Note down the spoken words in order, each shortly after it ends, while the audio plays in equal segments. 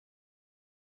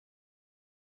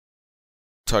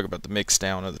talk about the mix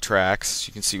down of the tracks.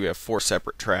 You can see we have 4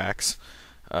 separate tracks.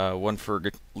 One for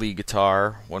lead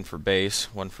guitar, one for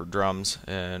bass, one for drums,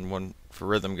 and one for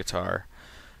rhythm guitar.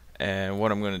 And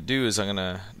what I'm going to do is I'm going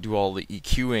to do all the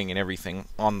EQing and everything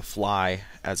on the fly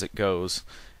as it goes.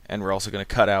 And we're also going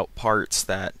to cut out parts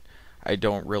that I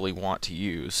don't really want to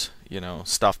use. You know,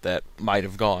 stuff that might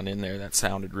have gone in there that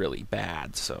sounded really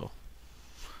bad. So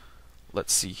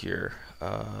let's see here.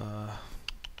 Let's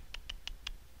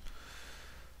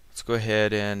go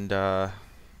ahead and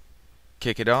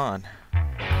kick it on. A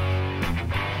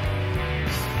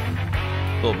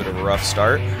little bit of a rough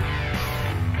start.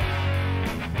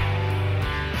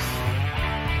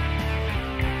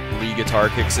 Lead guitar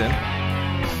kicks in.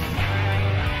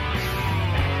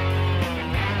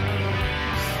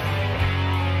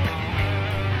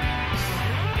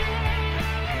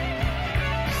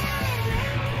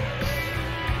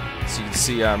 So you can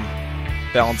see I'm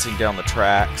balancing down the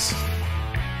tracks.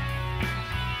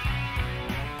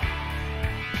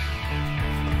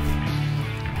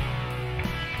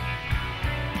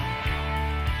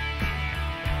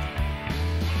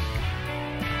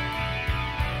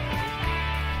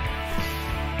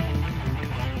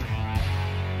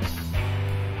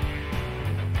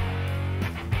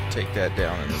 Take that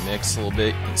down in the mix a little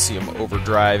bit. You can see I'm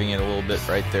overdriving it a little bit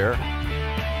right there.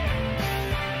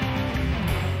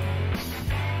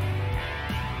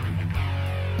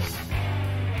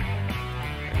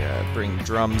 I gotta bring the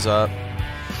drums up.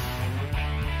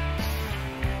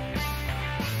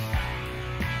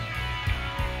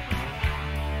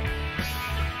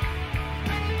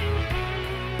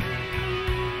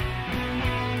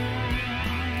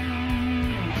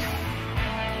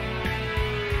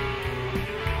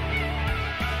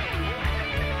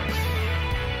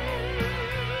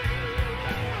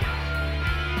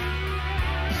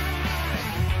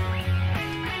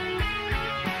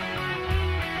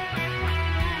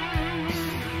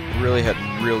 Really had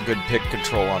real good pick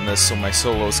control on this, so my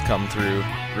solos come through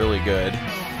really good.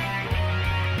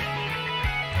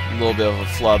 A little bit of a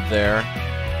flub there.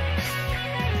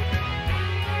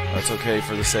 That's okay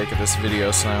for the sake of this video,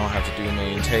 so I don't have to do a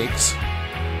million takes.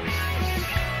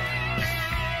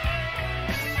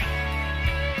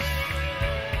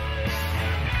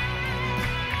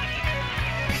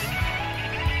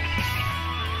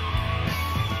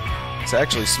 It's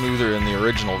actually smoother in the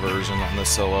original version on this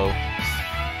solo.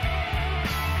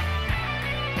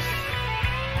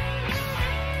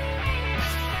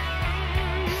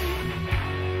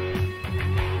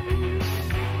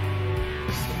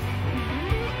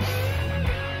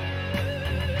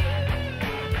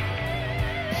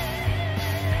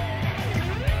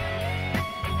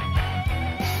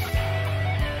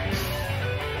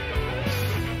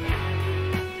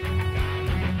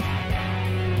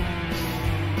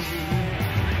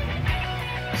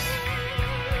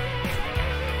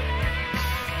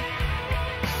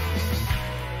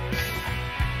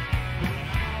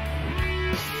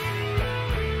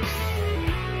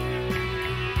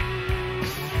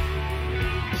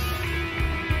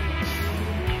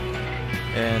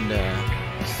 And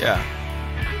yeah.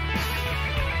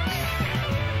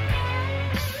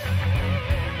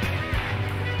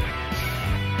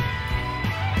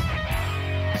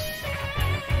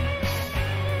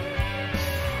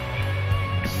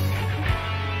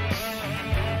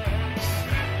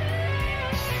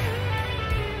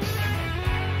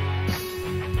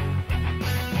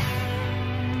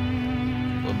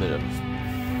 A little bit of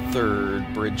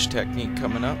third bridge technique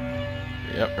coming up.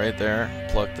 Yep, right there.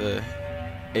 Pluck the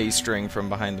A string from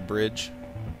behind the bridge.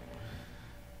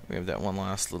 We have that one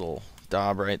last little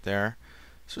daub right there.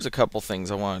 So there's a couple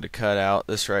things I wanted to cut out.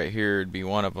 This right here would be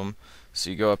one of them. So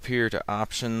you go up here to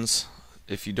options.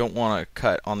 If you don't want to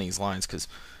cut on these lines, because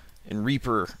in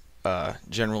Reaper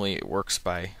generally it works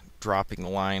by dropping the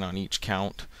line on each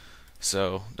count.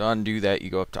 So to undo that, you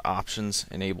go up to options,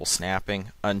 enable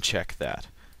snapping, uncheck that,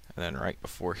 and then right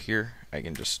before here I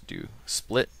can just do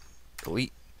split,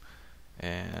 delete,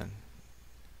 and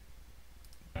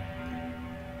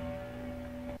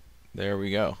there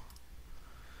we go.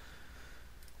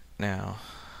 Now,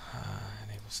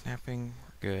 enable snapping,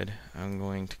 good. I'm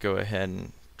going to go ahead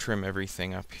and trim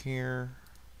everything up here.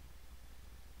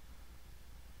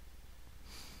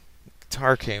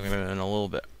 Guitar came in a little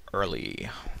bit early,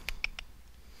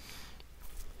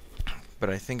 but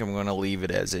I think I'm going to leave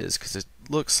it as is because it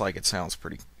looks like it sounds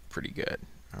pretty good.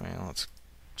 I mean, let's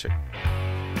check.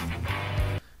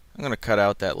 I'm going to cut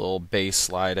out that little bass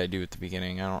slide I do at the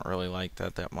beginning. I don't really like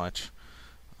that much.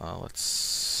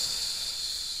 Let's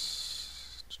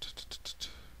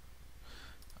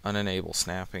unenable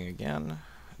snapping again.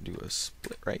 Do a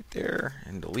split right there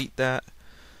and delete that.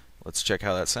 Let's check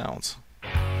how that sounds.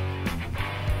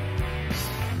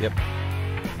 Yep.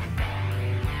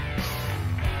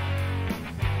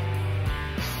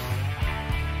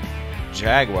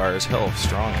 Jaguar is hell of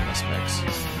strong in this mix.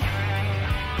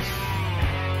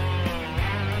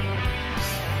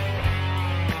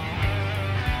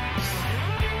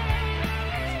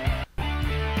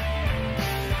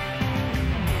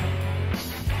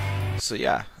 So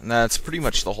yeah, and that's pretty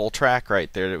much the whole track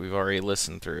right there that we've already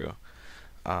listened through.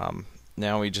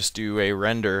 Now we just do a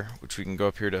render, which we can go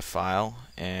up here to File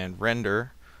and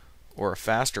Render, or a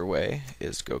faster way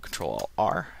is go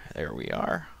Control-Alt-R. There we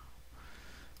are.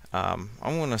 I'm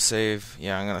gonna save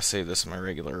this in my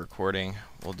regular recording.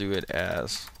 We'll do it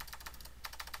as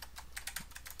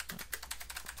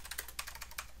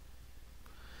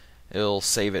it'll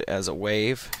save it as a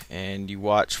wave, and you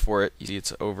watch for it. You see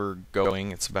it's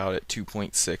overgoing. It's about at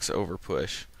 2.6 over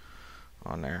push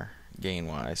on there, gain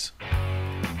wise.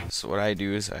 So what I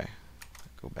do is I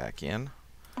go back in,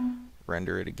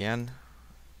 render it again.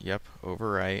 Yep,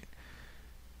 overwrite.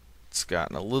 It's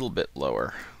gotten a little bit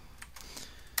lower.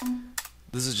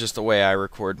 This is just the way I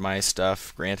record my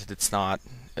stuff. Granted, it's not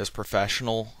as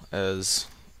professional as,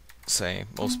 say,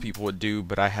 most people would do,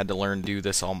 but I had to learn to do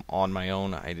this on my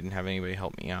own. I didn't have anybody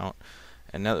help me out.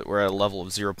 And now that we're at a level of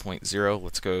 0.0,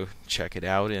 let's go check it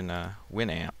out in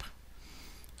Winamp.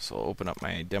 So I'll open up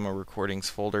my demo recordings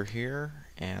folder here,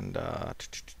 and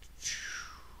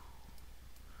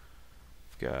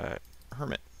we've got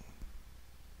Hermit.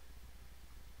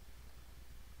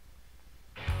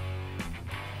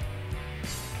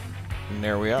 And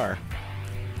there we are,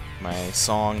 my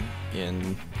song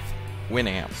in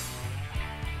Winamp.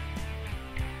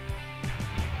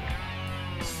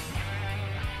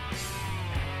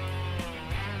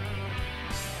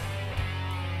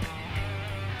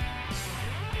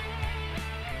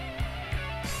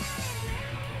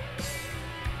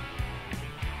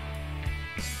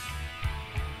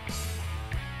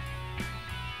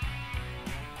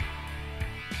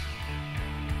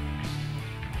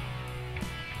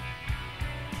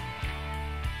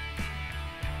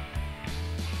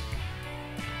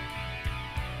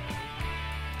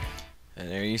 And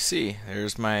there you see,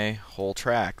 there's my whole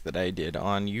track that I did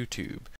on YouTube.